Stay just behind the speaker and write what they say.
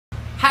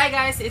Hi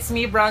guys, it's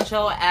me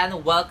Broncho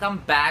and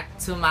welcome back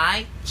to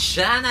my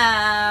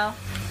channel!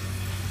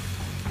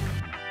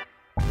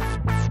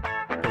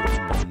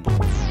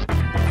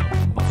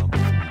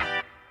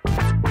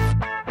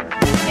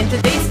 In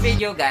today's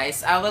video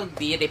guys, I will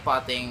be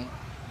repotting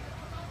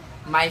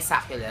my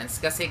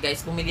succulents. Kasi guys,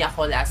 bumili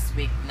ako last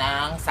week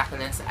ng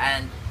succulents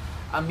and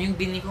yung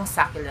binili kong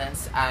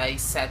succulents ay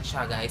set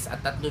siya guys at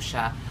tatlo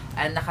siya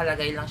and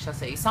nakalagay lang siya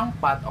sa isang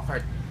pot o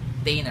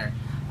container.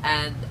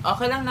 And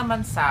okay lang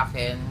naman sa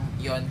akin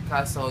yun,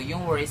 kaso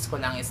yung worries ko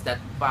lang is that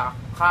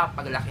baka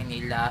paglaki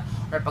nila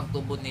or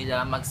pagtubo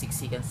nila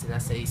magsiksikan sila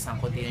sa isang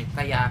container.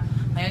 Kaya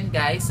ngayon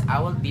guys,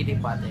 I will be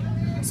repotting.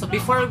 So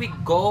before we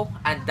go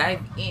and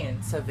dive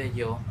in sa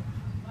video,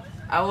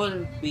 I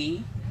will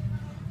be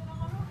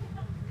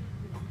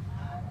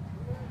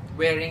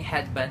wearing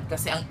headband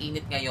kasi ang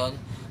init ngayon,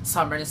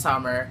 summer na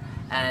summer.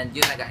 And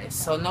yun na guys.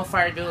 So no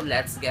further ado,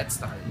 let's get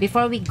started.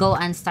 Before we go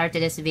and start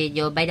this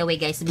video, by the way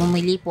guys,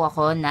 bumili po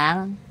ako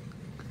ng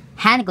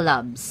hand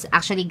gloves.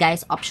 Actually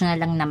guys, optional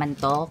lang naman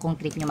to. Kung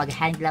trip nyo mag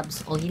hand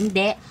gloves o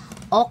hindi,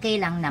 okay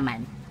lang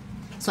naman.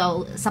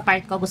 So sa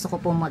part ko, gusto ko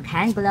po mag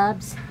hand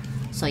gloves.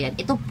 So yan,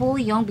 ito po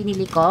yung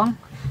binili kong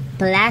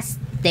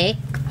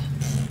plastic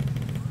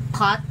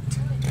pot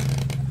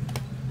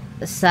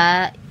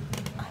sa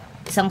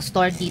isang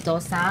store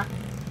dito sa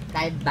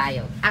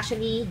Calbayo.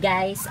 Actually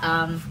guys,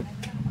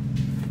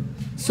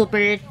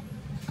 super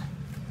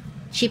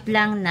cheap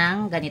lang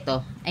ng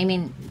ganito. I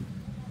mean,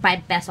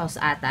 5 pesos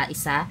ata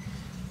isa.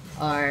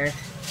 Or,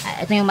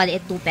 ito yung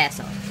maliit, 2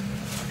 pesos.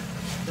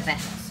 2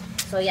 pesos.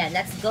 So, yeah,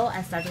 let's go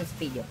and start this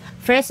video.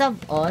 First of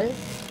all,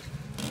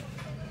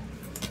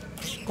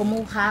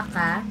 kumuha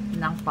ka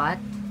ng pot.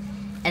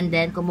 And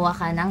then, kumuha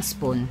ka ng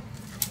spoon.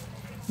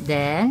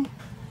 Then,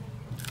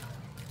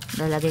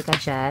 lalagay ka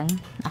dyan.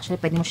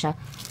 Actually, pwede mo siya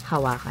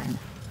hawakan.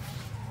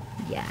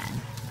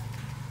 Yan.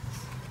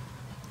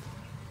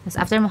 Tapos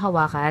after mo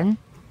hawakan,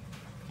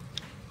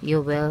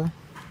 you will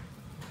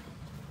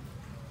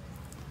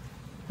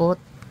put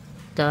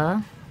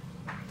the,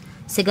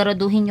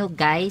 siguraduhin nyo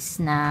guys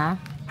na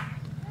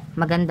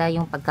maganda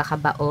yung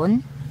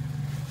pagkakabaon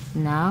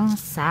ng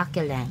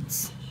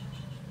succulents.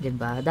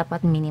 Diba?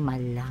 Dapat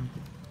minimal lang.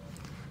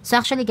 So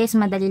actually guys,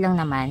 madali lang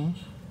naman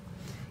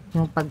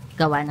yung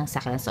paggawa ng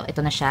succulents. So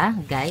ito na siya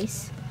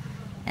guys.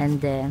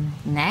 And then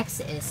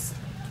next is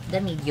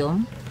the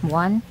medium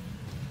one.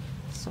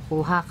 So,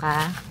 kuha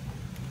ka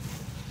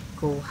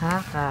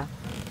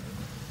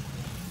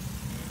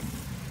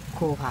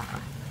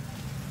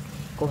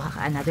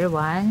another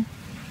one,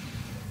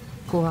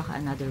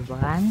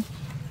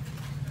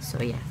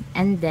 so, yeah,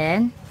 and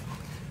then,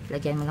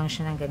 lagyan mo lang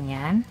siya ng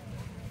ganyan,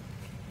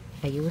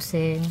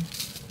 ayusin,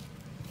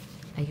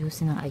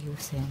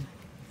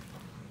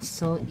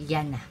 so,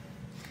 yan na,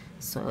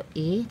 so,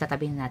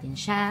 tatabi na natin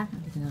siya,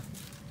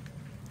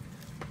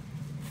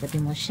 tabi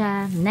mo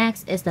siya,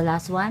 next is the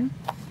last one,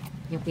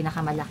 yung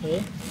pinakamalaki.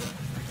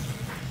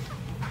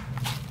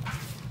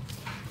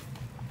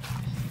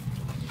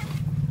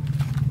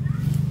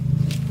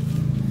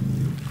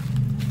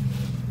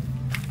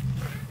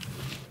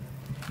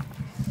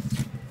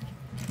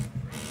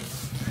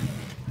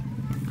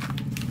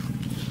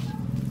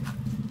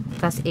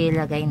 Tapos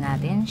ilagay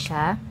natin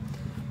siya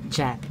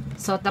dyan.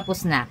 So,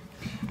 tapos na.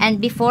 And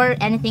before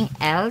anything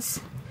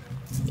else,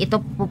 ito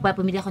po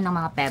pumili ako ng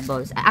mga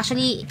pebbles.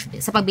 Actually,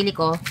 sa pagbili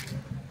ko,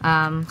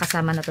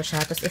 kasama na to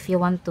siya. Tapos if you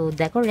want to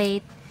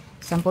decorate,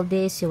 sample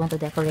this, you want to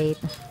decorate,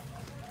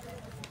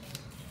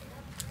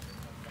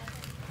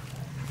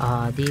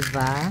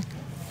 diba?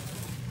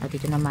 At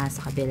dito naman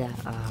sa kabila,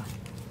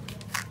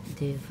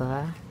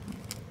 diba?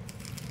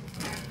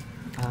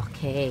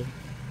 Okay.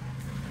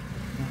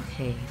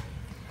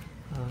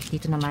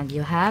 Dito naman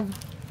you have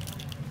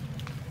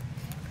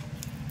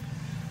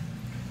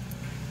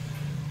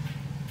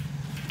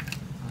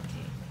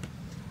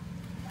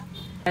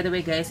By the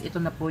way guys,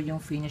 ito na po yung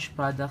finished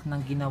product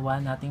ng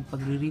ginawa nating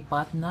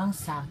pagre-repot ng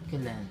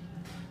succulent.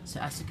 So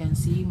as you can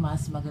see,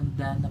 mas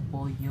maganda na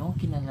po yung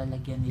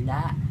kinalalagyan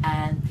nila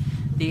and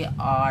they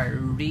are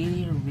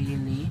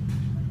really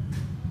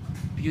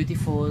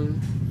beautiful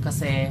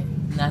kasi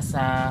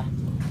nasa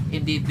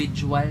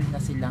individual na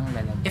silang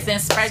lalagyan. If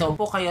inspired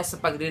po kayo sa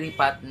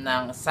pagre-repot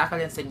ng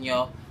succulents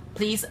inyo,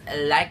 please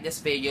like this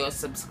video,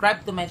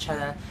 subscribe to my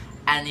channel,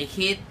 and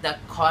hit the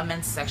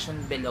comment section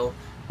below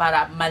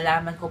para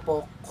malaman ko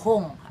po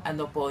kung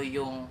ano po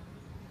yung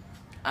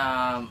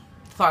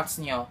thoughts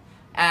nyo.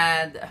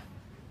 And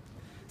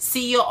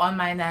see you on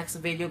my next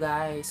video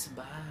guys.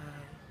 Bye!